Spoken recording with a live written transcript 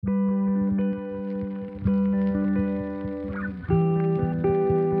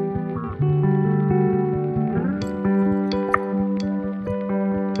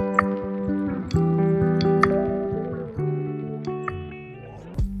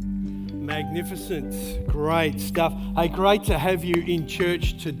Magnificent. Great stuff. Hey, great to have you in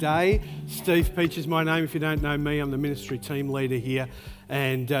church today. Steve Peach is my name. If you don't know me, I'm the ministry team leader here.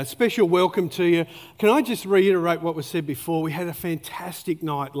 And special welcome to you. Can I just reiterate what was said before? We had a fantastic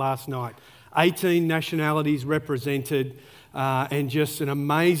night last night. 18 nationalities represented and just an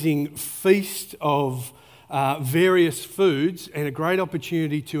amazing feast of various foods and a great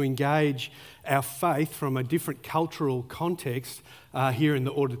opportunity to engage our faith from a different cultural context here in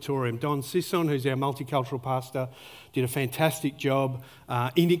the auditorium. Don Sisson, who's our multicultural pastor, did a fantastic job.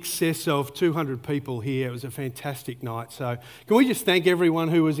 In excess of 200 people here. It was a fantastic night. So can we just thank everyone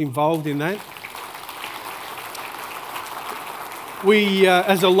who was involved in that? We,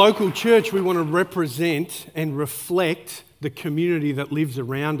 as a local church, we want to represent and reflect the community that lives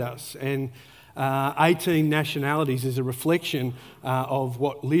around us. And 18 nationalities is a reflection of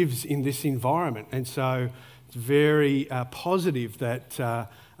what lives in this environment. And so it's very positive that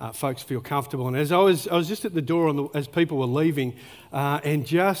folks feel comfortable. And as I was just at the door as people were leaving, and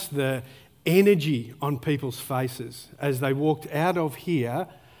just the energy on people's faces as they walked out of here,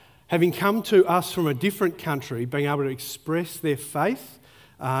 having come to us from a different country, being able to express their faith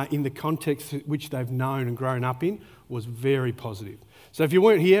in the context which they've known and grown up in was very positive. So if you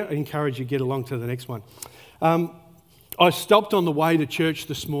weren't here, I encourage you to get along to the next one. I stopped on the way to church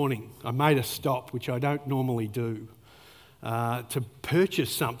this morning. I made a stop, which I don't normally do, to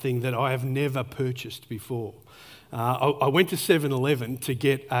purchase something that I have never purchased before. I went to 7-Eleven to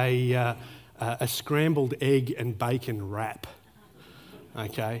get a scrambled egg and bacon wrap.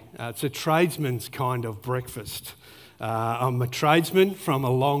 Okay, it's a tradesman's kind of breakfast. I'm a tradesman from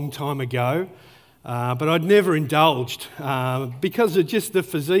a long time ago, but I'd never indulged because of just the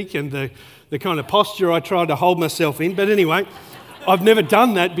physique and the kind of posture I tried to hold myself in. But anyway, I've never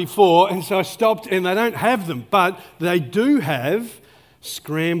done that before, and so I stopped, and they don't have them, but they do have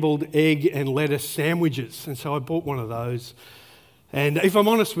scrambled egg and lettuce sandwiches, and so I bought one of those. And if I'm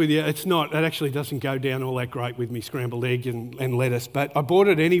honest with you, it actually doesn't go down all that great with me, scrambled egg and lettuce, but I bought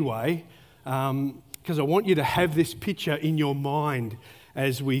it anyway because I want you to have this picture in your mind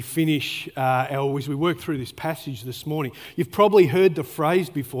as we finish, as we work through this passage this morning. You've probably heard the phrase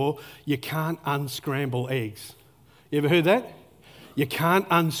before, you can't unscramble eggs. You ever heard that? You can't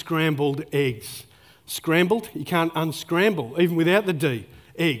unscrambled eggs. Scrambled, you can't unscramble, even without the D,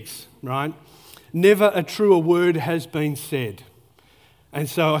 eggs, right? Never a truer word has been said. And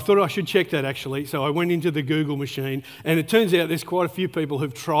so I thought I should check that actually. So I went into the Google machine, and it turns out there's quite a few people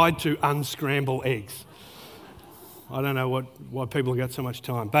who've tried to unscramble eggs. I don't know why people have got so much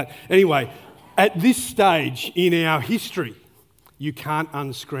time. But anyway, at this stage in our history, you can't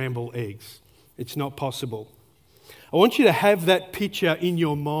unscramble eggs. It's not possible. I want you to have that picture in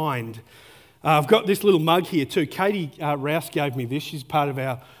your mind. I've got this little mug here too. Katie Rouse gave me this. She's part of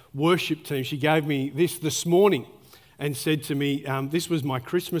our worship team. She gave me this morning and said to me, this was my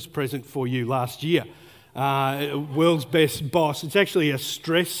Christmas present for you last year. World's Best Boss. It's actually a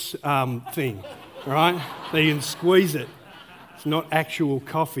stress thing, right? So you can squeeze it. It's not actual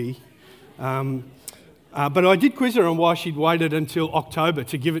coffee. But I did quiz her on why she'd waited until October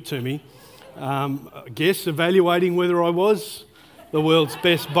to give it to me. I guess evaluating whether I was the world's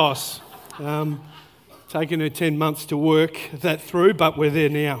best boss. Taken her 10 months to work that through, but we're there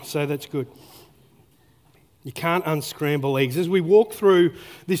now, so that's good. You can't unscramble eggs. As we walk through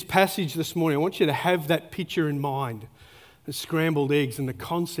this passage this morning, I want you to have that picture in mind, the scrambled eggs and the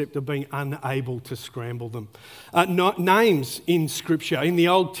concept of being unable to scramble them. Names in Scripture, in the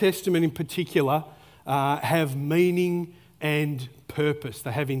Old Testament in particular, have meaning and purpose.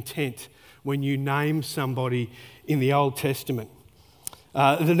 They have intent when you name somebody in the Old Testament.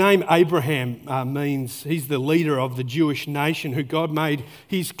 The name Abraham means he's the leader of the Jewish nation who God made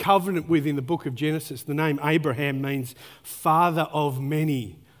his covenant with in the book of Genesis. The name Abraham means father of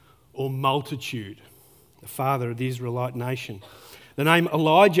many or multitude, the father of the Israelite nation. The name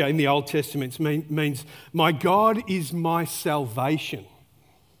Elijah in the Old Testament means my God is my salvation.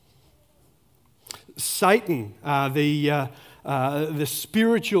 Satan, the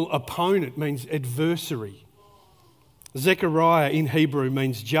spiritual opponent, means adversary. Zechariah in Hebrew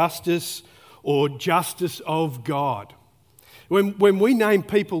means justice or justice of God. When we name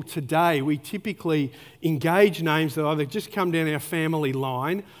people today, we typically engage names that either just come down our family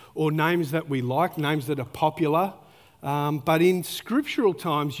line or names that we like, names that are popular. But in scriptural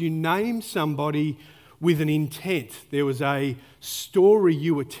times, you name somebody with an intent. There was a story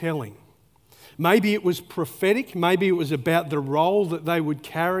you were telling. Maybe it was prophetic. Maybe it was about the role that they would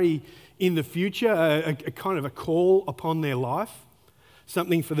carry in the future, a kind of a call upon their life,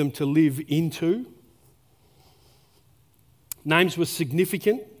 something for them to live into. Names were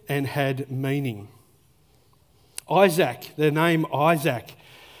significant and had meaning. Isaac, the name Isaac,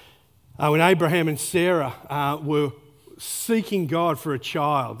 when Abraham and Sarah were seeking God for a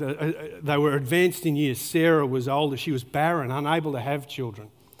child, they were advanced in years. Sarah was older, she was barren, unable to have children.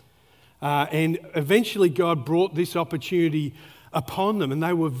 And eventually God brought this opportunity upon them, and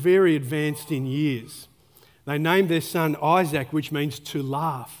they were very advanced in years. They named their son Isaac, which means to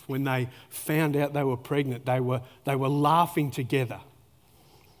laugh. When they found out they were pregnant, they were laughing together.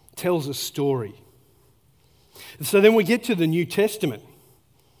 Tells a story. And so then we get to the New Testament.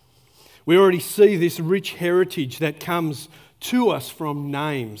 We already see this rich heritage that comes to us from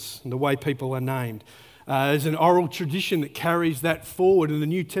names and the way people are named. There's an oral tradition that carries that forward, and the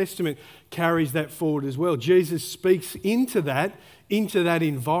New Testament carries that forward as well. Jesus speaks into that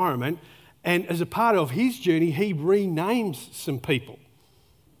environment, and as a part of his journey, he renames some people.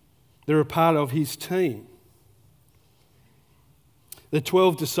 They're a part of his team. The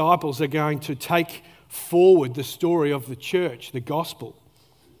 12 disciples are going to take forward the story of the church, the gospel.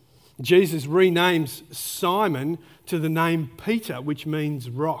 Jesus renames Simon to the name Peter, which means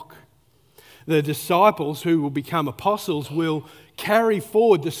rock. The disciples who will become apostles will carry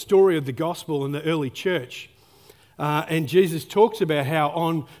forward the story of the gospel in the early church. And Jesus talks about how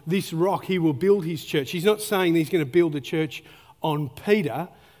on this rock he will build his church. He's not saying he's going to build a church on Peter,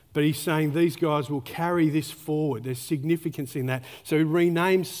 but he's saying these guys will carry this forward. There's significance in that. So he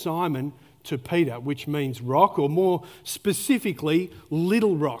renames Simon to Peter, which means rock, or more specifically,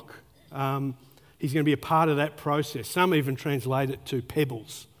 little rock. He's going to be a part of that process. Some even translate it to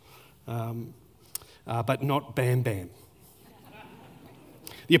pebbles, but not Bam Bam.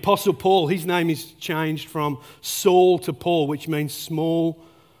 The Apostle Paul, his name is changed from Saul to Paul, which means small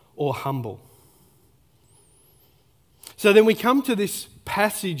or humble. So then we come to this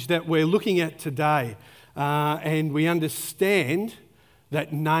passage that we're looking at today, and we understand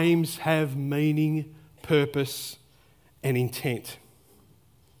that names have meaning, purpose, and intent.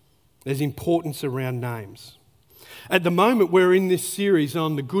 There's importance around names. At the moment, we're in this series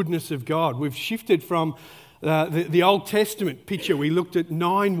on the goodness of God. We've shifted from the Old Testament picture. We looked at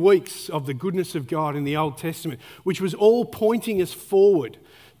 9 weeks of the goodness of God in the Old Testament, which was all pointing us forward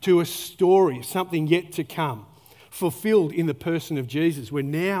to a story, something yet to come, fulfilled in the person of Jesus. We're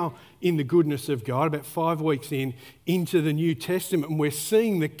now in the goodness of God, about 5 weeks into the New Testament, and we're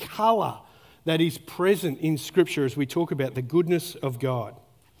seeing the colour that is present in Scripture as we talk about the goodness of God.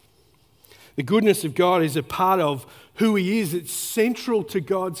 The goodness of God is a part of who he is. It's central to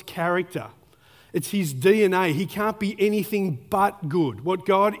God's character. It's his DNA. He can't be anything but good. What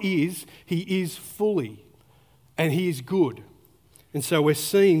God is, he is fully, and he is good. And so we're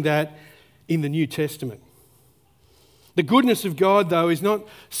seeing that in the New Testament. The goodness of God, though, is not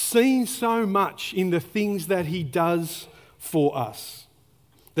seen so much in the things that he does for us,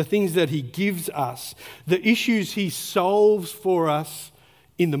 the things that he gives us, the issues he solves for us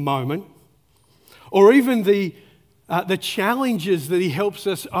in the moment, or even the challenges that he helps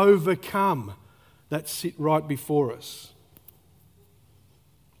us overcome that sit right before us.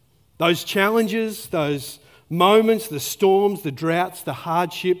 Those challenges, those moments, the storms, the droughts, the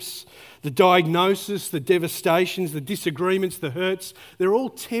hardships, the diagnosis, the devastations, the disagreements, the hurts, they're all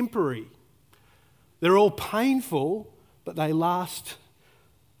temporary. They're all painful, but they last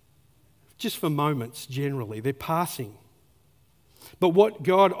just for moments generally. They're passing. But what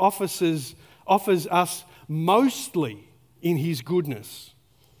God offers us mostly in his goodness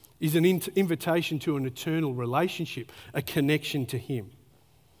is an invitation to an eternal relationship, a connection to him.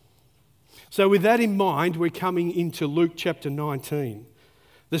 So with that in mind, we're coming into Luke chapter 19,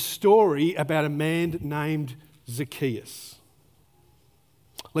 the story about a man named Zacchaeus.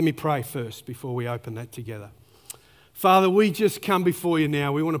 Let me pray first before we open that together. Father, we just come before you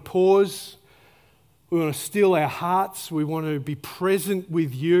now. We want to pause. We want to still our hearts. We want to be present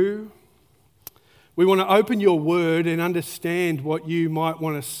with you. We want to open your word and understand what you might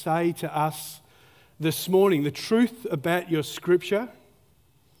want to say to us this morning. The truth about your scripture.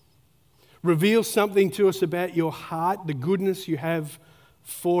 Reveal something to us about your heart, the goodness you have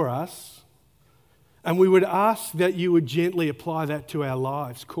for us. And we would ask that you would gently apply that to our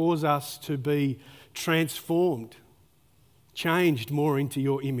lives. Cause us to be transformed, changed more into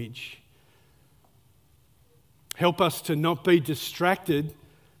your image. Help us to not be distracted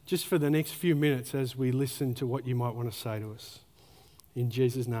just for the next few minutes as we listen to what you might want to say to us. In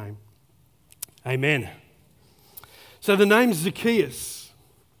Jesus' name, amen. So the name Zacchaeus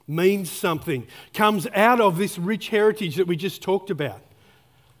means something, comes out of this rich heritage that we just talked about.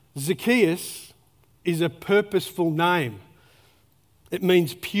 Zacchaeus is a purposeful name. It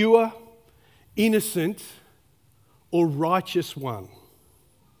means pure, innocent, or righteous one.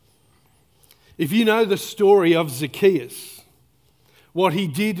 If you know the story of Zacchaeus, what he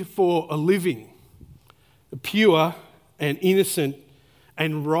did for a living, pure and innocent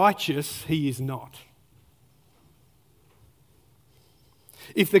and righteous, he is not.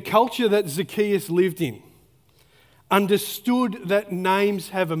 If the culture that Zacchaeus lived in understood that names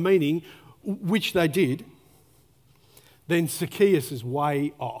have a meaning, which they did, then Zacchaeus is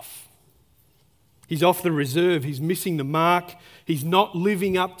way off. He's off the reserve, he's missing the mark, he's not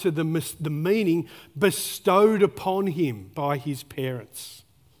living up to the meaning bestowed upon him by his parents.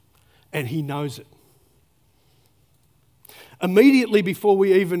 And he knows it. Immediately before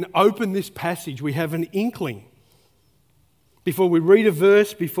we even open this passage, we have an inkling. Before we read a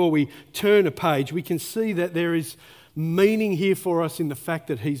verse, before we turn a page, we can see that there is meaning here for us in the fact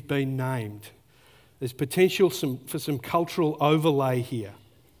that he's been named. There's potential for some cultural overlay here.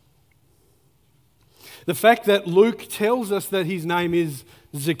 The fact that Luke tells us that his name is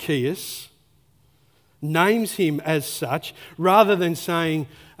Zacchaeus, names him as such, rather than saying,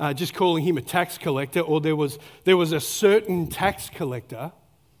 just calling him a tax collector, or there was a certain tax collector,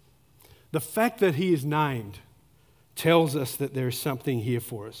 the fact that he is named tells us that there is something here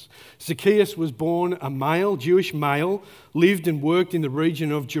for us. Zacchaeus was born a male, Jewish male, lived and worked in the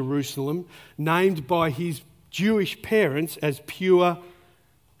region of Jerusalem, named by his Jewish parents as pure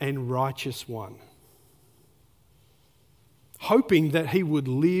and righteous one, hoping that he would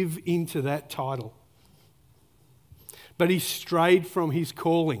live into that title. But he strayed from his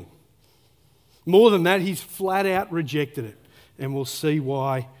calling. More than that, he's flat out rejected it. And we'll see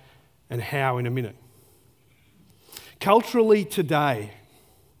why and how in a minute. Culturally today,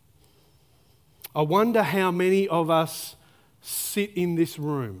 I wonder how many of us sit in this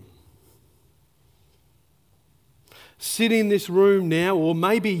room. Sit in this room now, or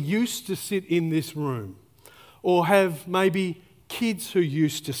maybe used to sit in this room, or have maybe kids who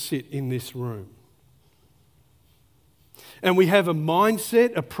used to sit in this room. And we have a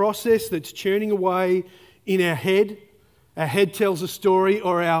mindset, a process that's churning away in our head. Our head tells a story,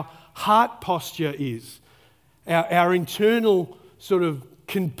 or our heart posture is. Our internal sort of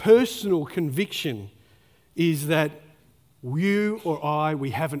personal conviction is that you or I, we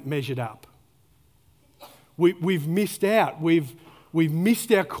haven't measured up. We've missed out. We've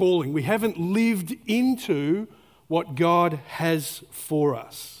missed our calling. We haven't lived into what God has for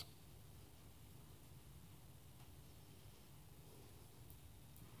us.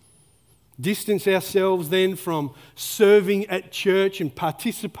 Distance ourselves then from serving at church and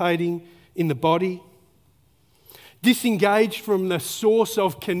participating in the body. Disengaged from the source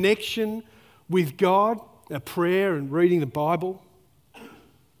of connection with God, a prayer and reading the Bible.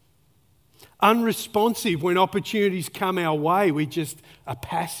 Unresponsive when opportunities come our way, we just are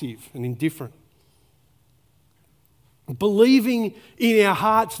passive and indifferent. Believing in our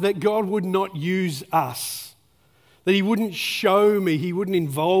hearts that God would not use us, that He wouldn't show me, He wouldn't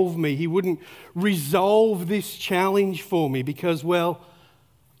involve me, He wouldn't resolve this challenge for me because, well,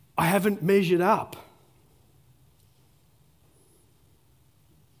 I haven't measured up.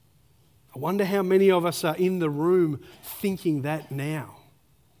 I wonder how many of us are in the room thinking that now.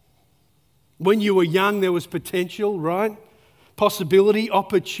 When you were young, there was potential, right? Possibility,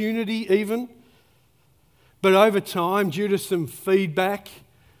 opportunity even. But over time, due to some feedback,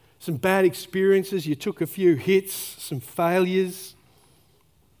 some bad experiences, you took a few hits, some failures.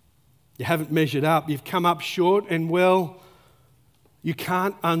 You haven't measured up. You've come up short and, well, you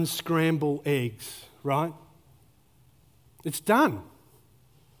can't unscramble eggs, right? It's done.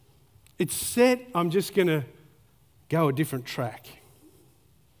 It's set, I'm just going to go a different track.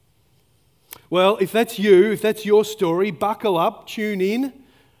 Well, if that's you, if that's your story, buckle up, tune in,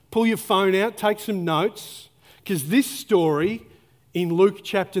 pull your phone out, take some notes, because this story in Luke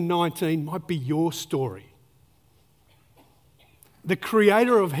chapter 19 might be your story. The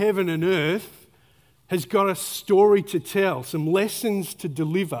Creator of heaven and earth has got a story to tell, some lessons to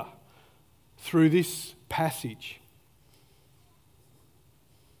deliver through this passage.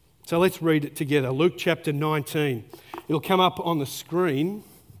 So let's read it together. Luke chapter 19. It'll come up on the screen.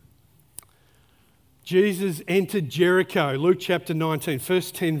 Jesus entered Jericho. Luke chapter 19,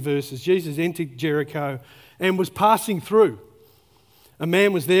 first 10 verses. Jesus entered Jericho and was passing through. A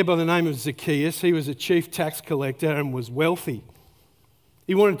man was there by the name of Zacchaeus. He was a chief tax collector and was wealthy.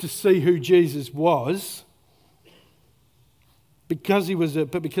 He wanted to see who Jesus was. Because he was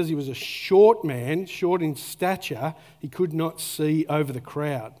a short man, short in stature, he could not see over the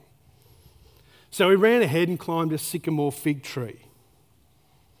crowd. So he ran ahead and climbed a sycamore fig tree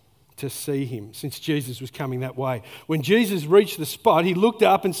to see him, since Jesus was coming that way. When Jesus reached the spot, he looked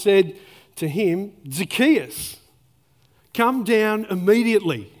up and said to him, "Zacchaeus, come down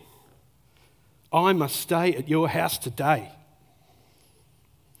immediately. I must stay at your house today."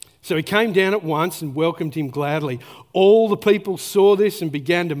 So he came down at once and welcomed him gladly. All the people saw this and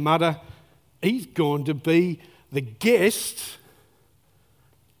began to mutter, "He's gone to be the guest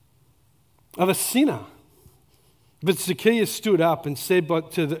of a sinner." But Zacchaeus stood up and said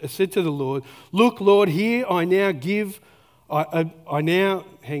to the Lord, "Look, Lord, here I now give,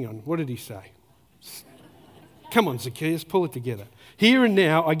 hang on, what did he say? Come on, Zacchaeus, pull it together. Here and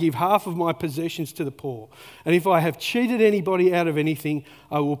now I give half of my possessions to the poor, and if I have cheated anybody out of anything,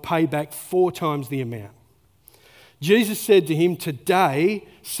 I will pay back 4 times the amount." Jesus said to him, "Today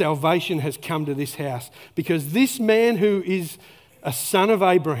salvation has come to this house, because this man who is a son of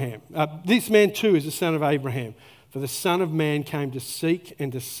Abraham, this man too is a son of Abraham. For the Son of Man came to seek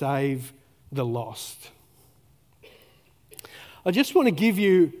and to save the lost." I just want to give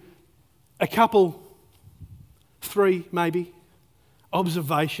you a couple, 3 maybe,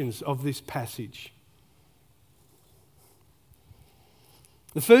 observations of this passage.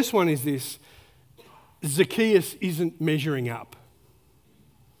 The first one is this: Zacchaeus isn't measuring up.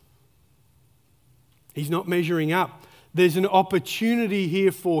 He's not measuring up. There's an opportunity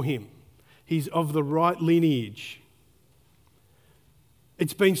here for him. He's of the right lineage.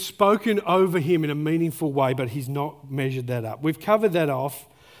 It's been spoken over him in a meaningful way, but he's not measured that up. We've covered that off,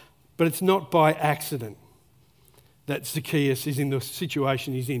 but it's not by accident that Zacchaeus is in the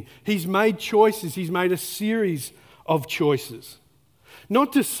situation he's in. He's made choices. He's made a series of choices.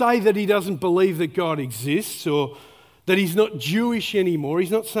 Not to say that he doesn't believe that God exists or that he's not Jewish anymore. He's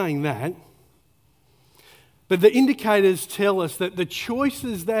not saying that. But the indicators tell us that the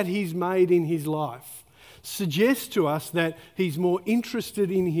choices that he's made in his life suggest to us that he's more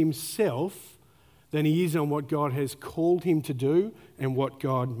interested in himself than he is on what God has called him to do and what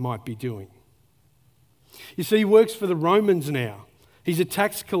God might be doing. You see, he works for the Romans now. He's a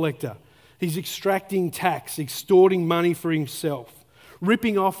tax collector. He's extracting tax, extorting money for himself,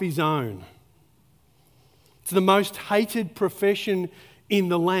 ripping off his own. It's the most hated profession in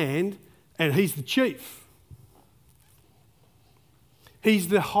the land, and he's the chief. He's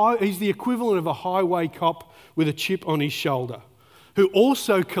the equivalent of a highway cop with a chip on his shoulder, who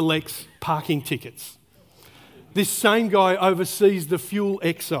also collects parking tickets. This same guy oversees the fuel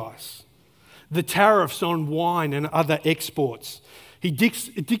excise, the tariffs on wine and other exports. He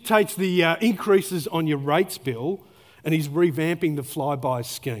dictates the increases on your rates bill, and he's revamping the flyby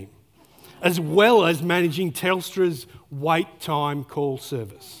scheme, as well as managing Telstra's wait time call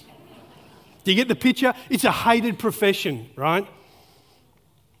service. Do you get the picture? It's a hated profession, right?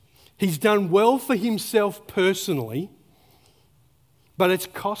 He's done well for himself personally, but it's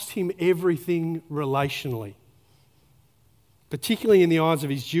cost him everything relationally. Particularly in the eyes of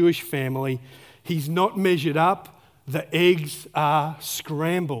his Jewish family, he's not measured up. The eggs are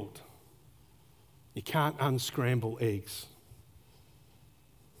scrambled. You can't unscramble eggs.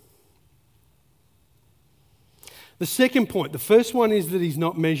 The second point, the first one is that he's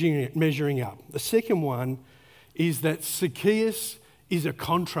not measuring up. The second one is that Zacchaeus is a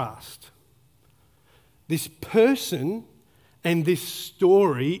contrast. This person and this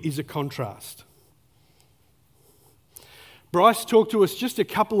story is a contrast. Bryce talked to us just a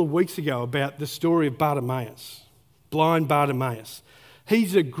couple of weeks ago about the story of Bartimaeus, blind Bartimaeus.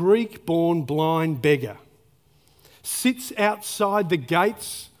 He's a Greek-born blind beggar, sits outside the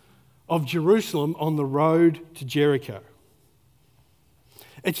gates of Jerusalem on the road to Jericho.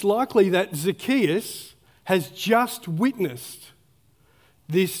 It's likely that Zacchaeus has just witnessed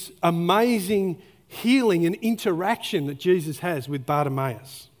this amazing healing and interaction that Jesus has with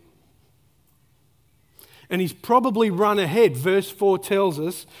Bartimaeus. And he's probably run ahead. Verse 4 tells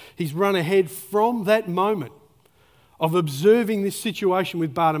us he's run ahead from that moment of observing this situation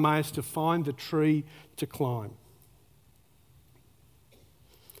with Bartimaeus to find the tree to climb.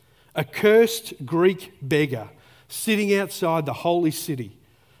 A cursed Greek beggar sitting outside the holy city,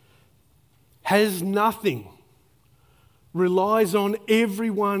 has nothing, relies on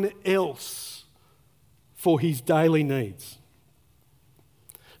everyone else for his daily needs.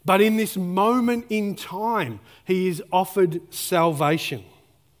 But in this moment in time, he is offered salvation.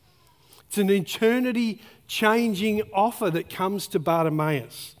 It's an eternity-changing offer that comes to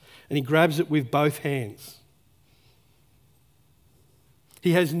Bartimaeus, and he grabs it with both hands.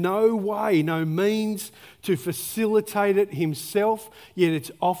 He has no way, no means to facilitate it himself, yet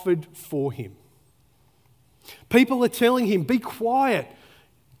it's offered for him. People are telling him, be quiet,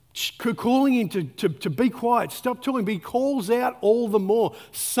 calling him to be quiet, stop talking. But he calls out all the more,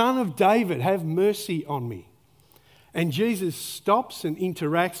 Son of David, have mercy on me. And Jesus stops and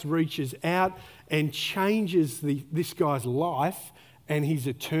interacts, reaches out and changes this guy's life and his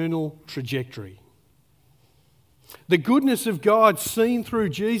eternal trajectory. The goodness of God seen through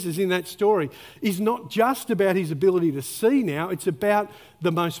Jesus in that story is not just about his ability to see now, it's about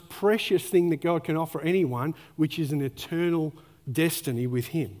the most precious thing that God can offer anyone, which is an eternal destiny with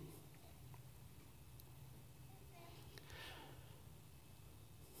him.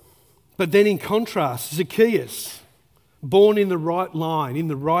 But then in contrast, Zacchaeus, born in the right line, in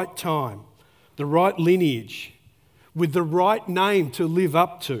the right time, the right lineage, with the right name to live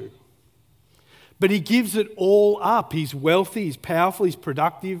up to. But he gives it all up. He's wealthy, he's powerful, he's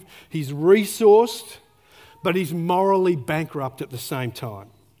productive, he's resourced, but he's morally bankrupt at the same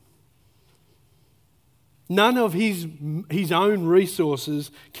time. None of his own resources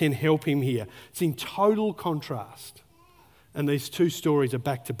can help him here. It's in total contrast. And these two stories are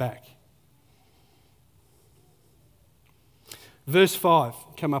back to back. Verse 5,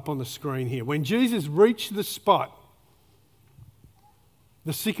 come up on the screen here. When Jesus reached the spot,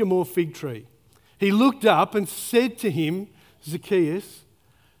 the sycamore fig tree, he looked up and said to him, Zacchaeus,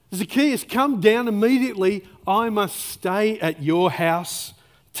 Zacchaeus, come down immediately. I must stay at your house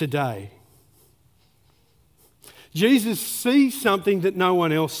today. Jesus sees something that no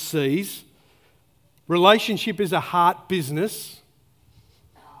one else sees. Relationship is a heart business.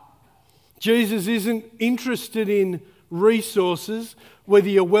 Jesus isn't interested in resources. Whether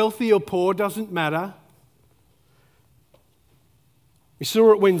you're wealthy or poor doesn't matter. We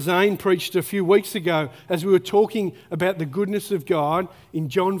saw it when Zane preached a few weeks ago as we were talking about the goodness of God in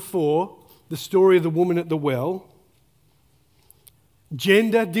John 4, the story of the woman at the well.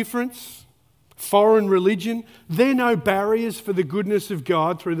 Gender difference, foreign religion, they're no barriers for the goodness of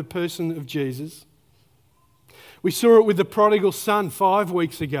God through the person of Jesus. We saw it with the prodigal son 5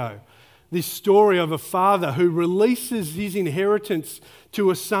 weeks ago. This story of a father who releases his inheritance to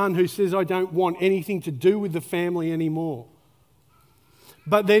a son who says, I don't want anything to do with the family anymore.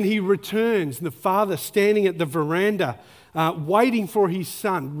 But then he returns, and the father standing at the veranda, waiting for his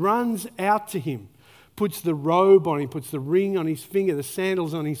son, runs out to him, puts the robe on him, puts the ring on his finger, the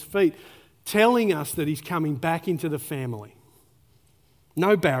sandals on his feet, telling us that he's coming back into the family.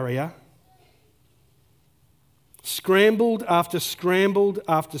 No barrier. Scrambled after scrambled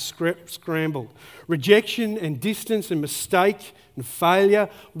after scrambled. Rejection and distance and mistake and failure,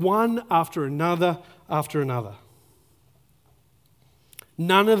 one after another after another.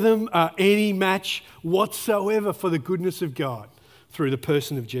 None of them are any match whatsoever for the goodness of God through the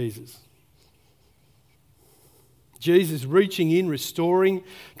person of Jesus. Jesus reaching in, restoring,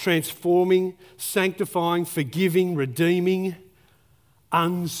 transforming, sanctifying, forgiving, redeeming,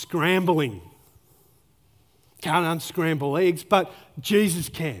 unscrambling. Can't unscramble eggs, but Jesus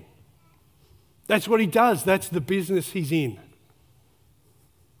can. That's what he does. That's the business he's in.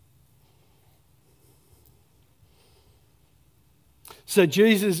 So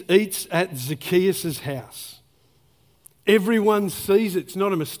Jesus eats at Zacchaeus' house. Everyone sees it. It's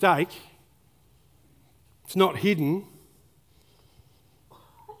not a mistake. It's not hidden.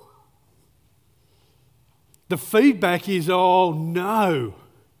 The feedback is, oh no,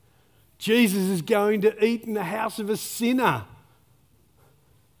 Jesus is going to eat in the house of a sinner.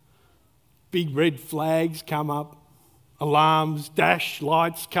 Big red flags come up, alarms, dash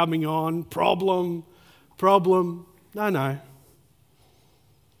lights coming on, problem. No.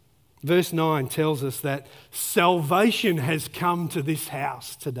 Verse 9 tells us that salvation has come to this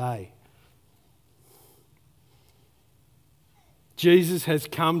house today. Jesus has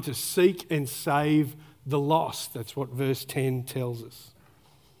come to seek and save the lost. That's what verse 10 tells us.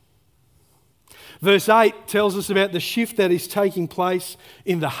 Verse 8 tells us about the shift that is taking place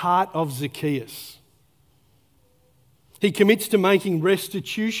in the heart of Zacchaeus. He commits to making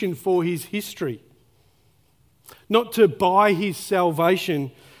restitution for his history, not to buy his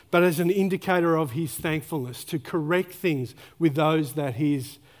salvation, but as an indicator of his thankfulness, to correct things with those that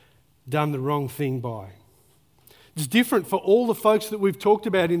he's done the wrong thing by. It's different for all the folks that we've talked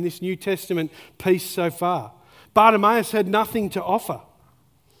about in this New Testament piece so far. Bartimaeus had nothing to offer,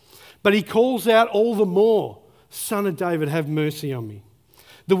 but he calls out all the more, Son of David, have mercy on me.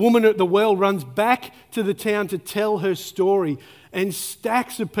 The woman at the well runs back to the town to tell her story, and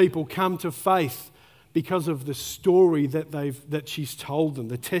stacks of people come to faith because of the story that she's told them,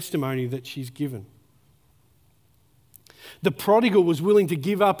 the testimony that she's given. The prodigal was willing to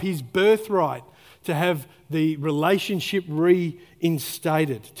give up his birthright to have the relationship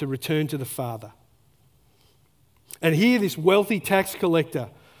reinstated, to return to the Father. And here this wealthy tax collector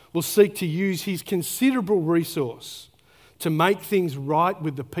will seek to use his considerable resource to make things right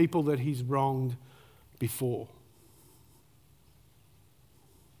with the people that he's wronged before.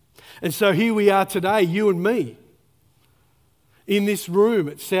 And so here we are today, you and me, in this room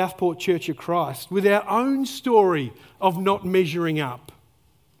at Southport Church of Christ with our own story of not measuring up.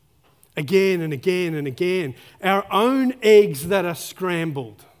 Again and again and again. Our own eggs that are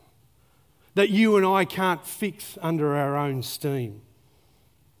scrambled, that you and I can't fix under our own steam.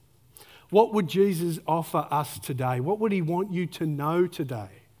 What would Jesus offer us today? What would he want you to know today?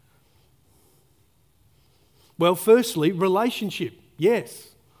 Well, firstly, relationship. Yes.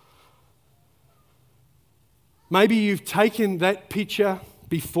 Maybe you've taken that picture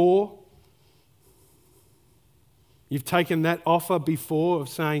before. You've taken that offer before of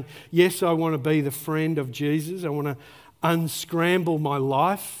saying, yes, I want to be the friend of Jesus. I want to unscramble my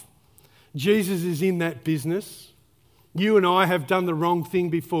life. Jesus is in that business. You and I have done the wrong thing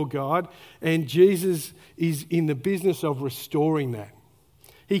before God, and Jesus is in the business of restoring that.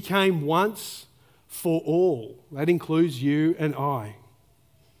 He came once for all. That includes you and I.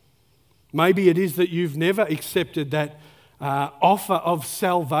 Maybe it is that you've never accepted that offer of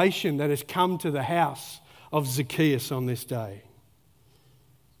salvation that has come to the house of Zacchaeus on this day.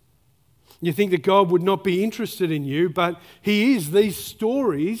 You think that God would not be interested in you, but he is. These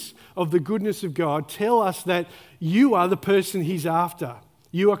stories of the goodness of God tell us that you are the person he's after.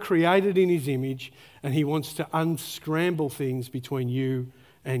 You are created in his image, and he wants to unscramble things between you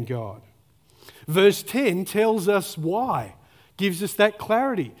and God. Verse 10 tells us why, gives us that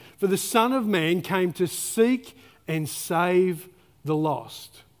clarity. For the Son of Man came to seek and save the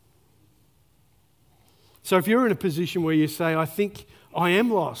lost. So if you're in a position where you say, I think I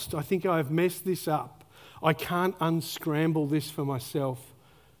am lost, I think I've messed this up, I can't unscramble this for myself,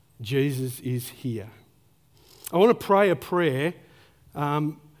 Jesus is here. I want to pray a prayer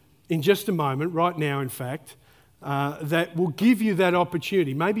in just a moment, right now in fact, that will give you that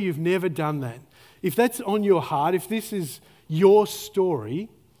opportunity. Maybe you've never done that. If that's on your heart, if this is your story,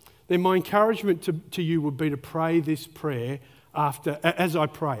 then my encouragement to you would be to pray this prayer as I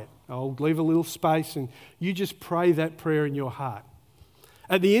pray it. I'll leave a little space and you just pray that prayer in your heart.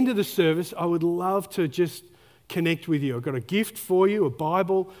 At the end of the service, I would love to just connect with you. I've got a gift for you, a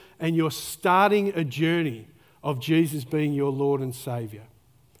Bible, and you're starting a journey of Jesus being your Lord and Saviour.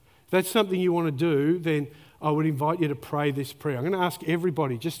 If that's something you want to do, then I would invite you to pray this prayer. I'm going to ask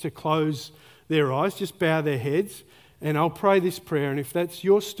everybody just to close their eyes, just bow their heads, and I'll pray this prayer. And if that's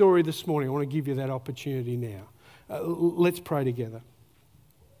your story this morning, I want to give you that opportunity now. Let's pray together.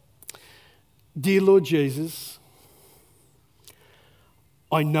 Dear Lord Jesus,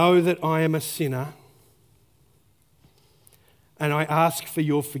 I know that I am a sinner, and I ask for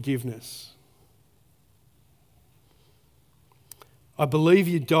your forgiveness. I believe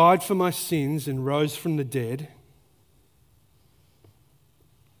you died for my sins and rose from the dead.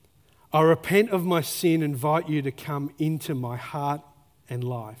 I repent of my sin and invite you to come into my heart and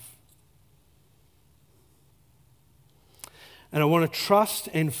life. And I want to trust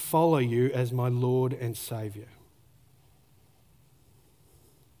and follow you as my Lord and Saviour.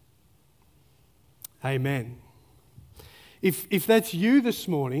 Amen. If that's you this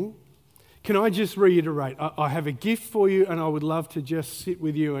morning, can I just reiterate, I have a gift for you and I would love to just sit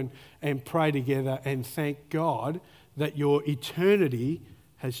with you and pray together and thank God that your eternity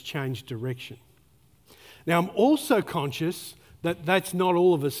has changed direction. Now, I'm also conscious that that's not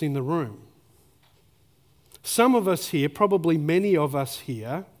all of us in the room. Some of us here, probably many of us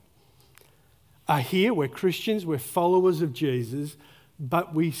here, are here, we're Christians, we're followers of Jesus,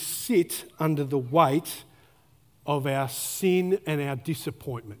 but we sit under the weight of our sin and our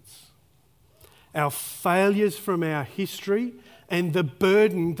disappointments, our failures from our history, and the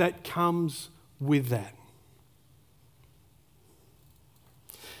burden that comes with that.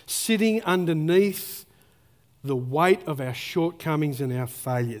 Sitting underneath the weight of our shortcomings and our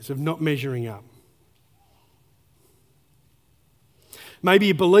failures, of not measuring up. Maybe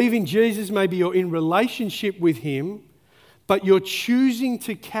you believe in Jesus, maybe you're in relationship with him, but you're choosing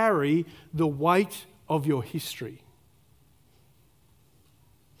to carry the weight of your history.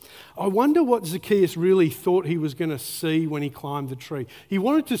 I wonder what Zacchaeus really thought he was going to see when he climbed the tree. He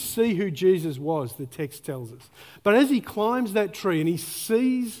wanted to see who Jesus was, the text tells us. But as he climbs that tree and he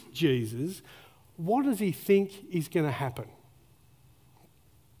sees Jesus, what does he think is going to happen?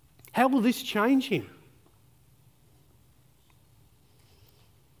 How will this change him?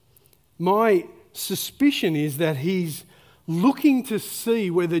 My suspicion is that he's looking to see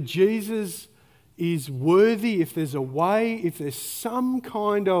whether Jesus is worthy, if there's a way, if there's some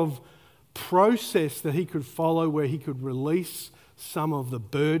kind of process that he could follow where he could release some of the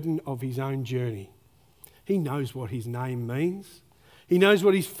burden of his own journey. He knows what his name means. He knows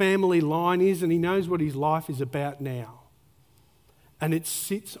what his family line is, and he knows what his life is about now. And it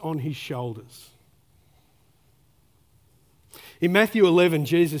sits on his shoulders. In Matthew 11,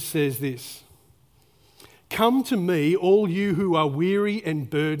 Jesus says this, "Come to me, all you who are weary and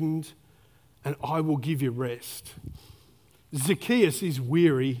burdened, and I will give you rest." Zacchaeus is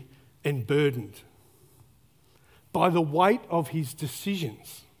weary and burdened by the weight of his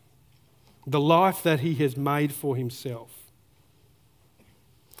decisions, the life that he has made for himself.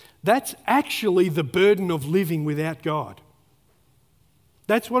 That's actually the burden of living without God.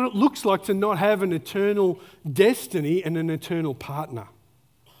 That's what it looks like to not have an eternal destiny and an eternal partner.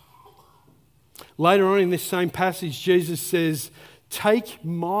 Later on in this same passage, Jesus says, "Take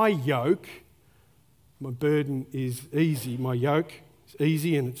my yoke. My burden is easy. My yoke is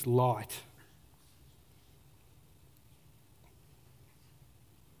easy and it's light."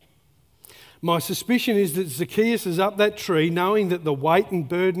 My suspicion is that Zacchaeus is up that tree knowing that the weight and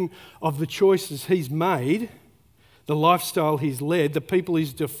burden of the choices he's made, the lifestyle he's led, the people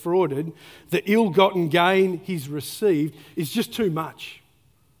he's defrauded, the ill-gotten gain he's received is just too much.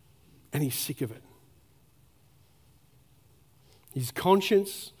 And he's sick of it. His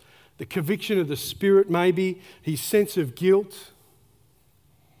conscience, the conviction of the Spirit maybe, his sense of guilt,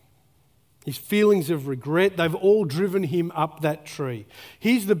 his feelings of regret, they've all driven him up that tree.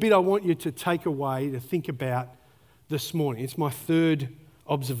 Here's the bit I want you to take away, to think about this morning. It's my third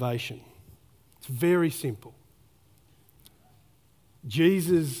observation. It's very simple.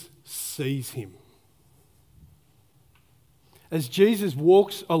 Jesus sees him. As Jesus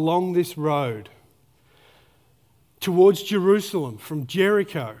walks along this road towards Jerusalem from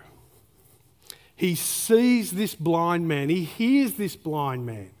Jericho, he sees this blind man, he hears this blind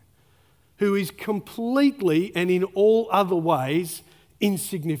man, who is completely and in all other ways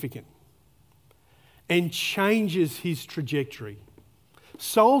insignificant, and changes his trajectory,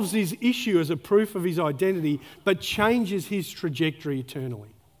 solves his issue as a proof of his identity, but changes his trajectory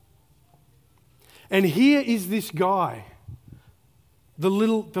eternally. And here is this guy, the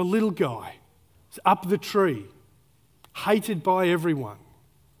little guy, up the tree, hated by everyone.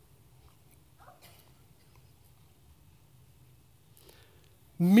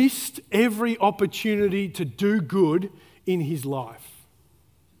 Missed every opportunity to do good in his life.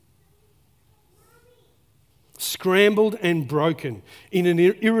 Scrambled and broken in an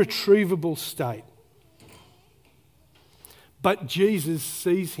irretrievable state. But Jesus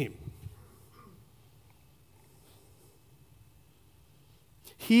sees him.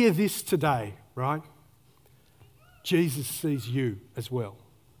 Hear this today, right? Jesus sees you as well.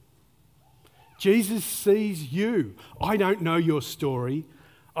 Jesus sees you. I don't know your story.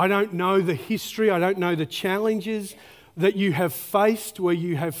 I don't know the history. I don't know the challenges that you have faced where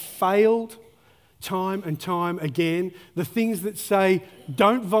you have failed time and time again. The things that say,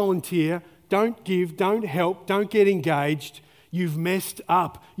 don't volunteer, don't give, don't help, don't get engaged. You've messed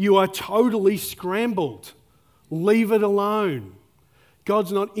up. You are totally scrambled. Leave it alone.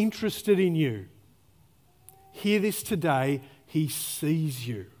 God's not interested in you. Hear this today. He sees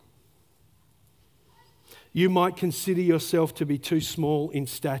you. You might consider yourself to be too small in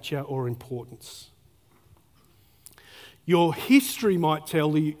stature or importance. Your history might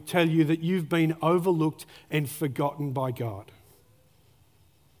tell you that you've been overlooked and forgotten by God.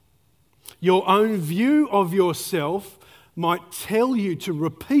 Your own view of yourself might tell you to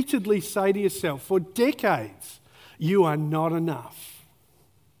repeatedly say to yourself for decades, you are not enough.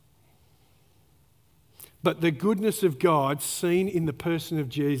 But the goodness of God, seen in the person of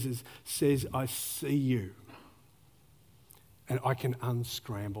Jesus, says, I see you. And I can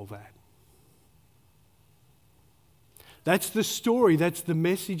unscramble that. That's the story. That's the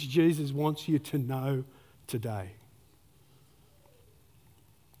message Jesus wants you to know today.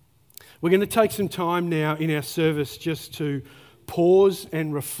 We're going to take some time now in our service just to pause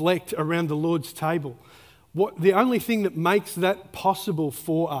and reflect around the Lord's table. The only thing that makes that possible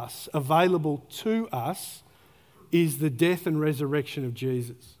for us, available to us, is the death and resurrection of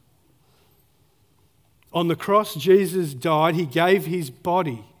Jesus. On the cross, Jesus died. He gave his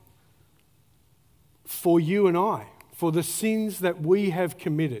body for you and I, for the sins that we have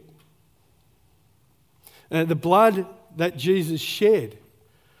committed. The blood that Jesus shed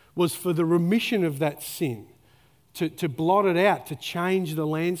was for the remission of that sin, to blot it out, to change the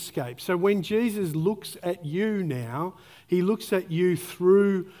landscape. So when Jesus looks at you now, he looks at you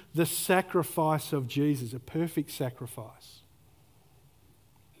through the sacrifice of Jesus, a perfect sacrifice.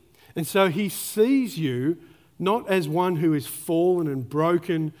 And so he sees you not as one who is fallen and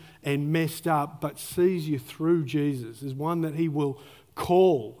broken and messed up, but sees you through Jesus as one that he will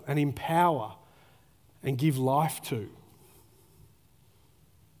call and empower and give life to.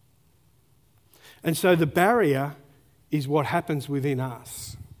 And so the barrier is what happens within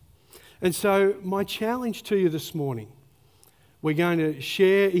us. And so my challenge to you this morning, we're going to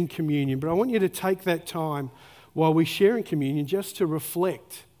share in communion, but I want you to take that time while we share in communion just to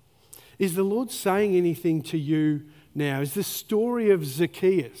reflect. Is the Lord saying anything to you now? Is the story of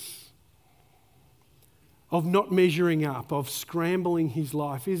Zacchaeus, of not measuring up, of scrambling his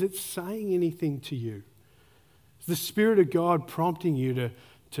life, is it saying anything to you? Is the Spirit of God prompting you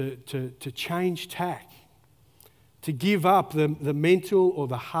to change tack, to give up the mental or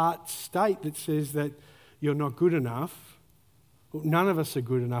the heart state that says that you're not good enough? Well, none of us are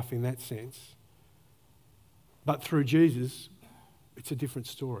good enough in that sense. But through Jesus, it's a different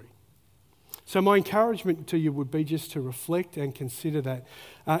story. So my encouragement to you would be just to reflect and consider that.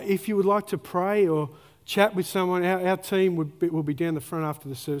 If you would like to pray or chat with someone, our team will be down the front after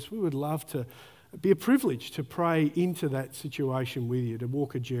the service. We would love to be a privilege to pray into that situation with you, to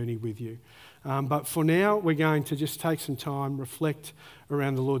walk a journey with you. But for now, we're going to just take some time, reflect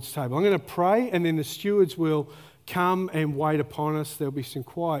around the Lord's table. I'm going to pray, and then the stewards will come and wait upon us. There'll be some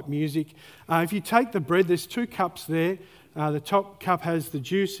quiet music. If you take the bread, there's 2 cups there. The top cup has the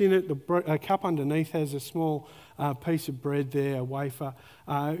juice in it. The cup underneath has a small piece of bread there, a wafer.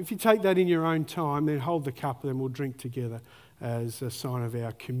 If you take that in your own time, then hold the cup, then we'll drink together as a sign of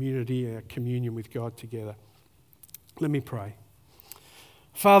our community, our communion with God together. Let me pray.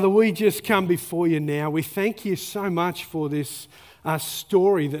 Father, we just come before you now. We thank you so much for this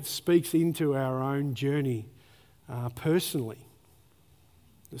story that speaks into our own journey personally.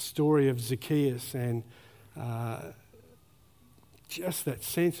 The story of Zacchaeus and just that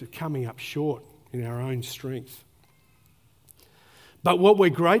sense of coming up short in our own strength. But what we're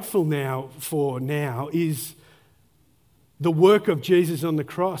grateful for now is the work of Jesus on the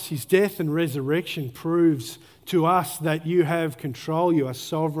cross. His death and resurrection proves to us that you have control, you are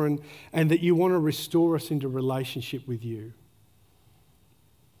sovereign, and that you want to restore us into relationship with you.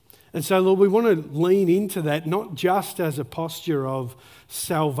 And so, Lord, we want to lean into that, not just as a posture of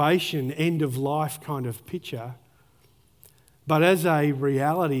salvation, end of life kind of picture, but as a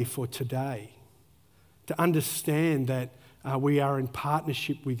reality for today, to understand that we are in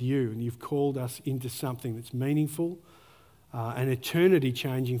partnership with you and you've called us into something that's meaningful and eternity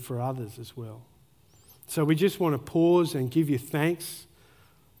changing for others as well. So we just want to pause and give you thanks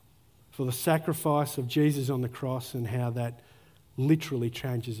for the sacrifice of Jesus on the cross and how that literally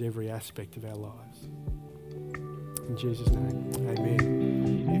changes every aspect of our lives. In Jesus' name,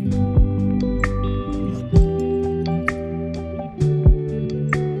 amen.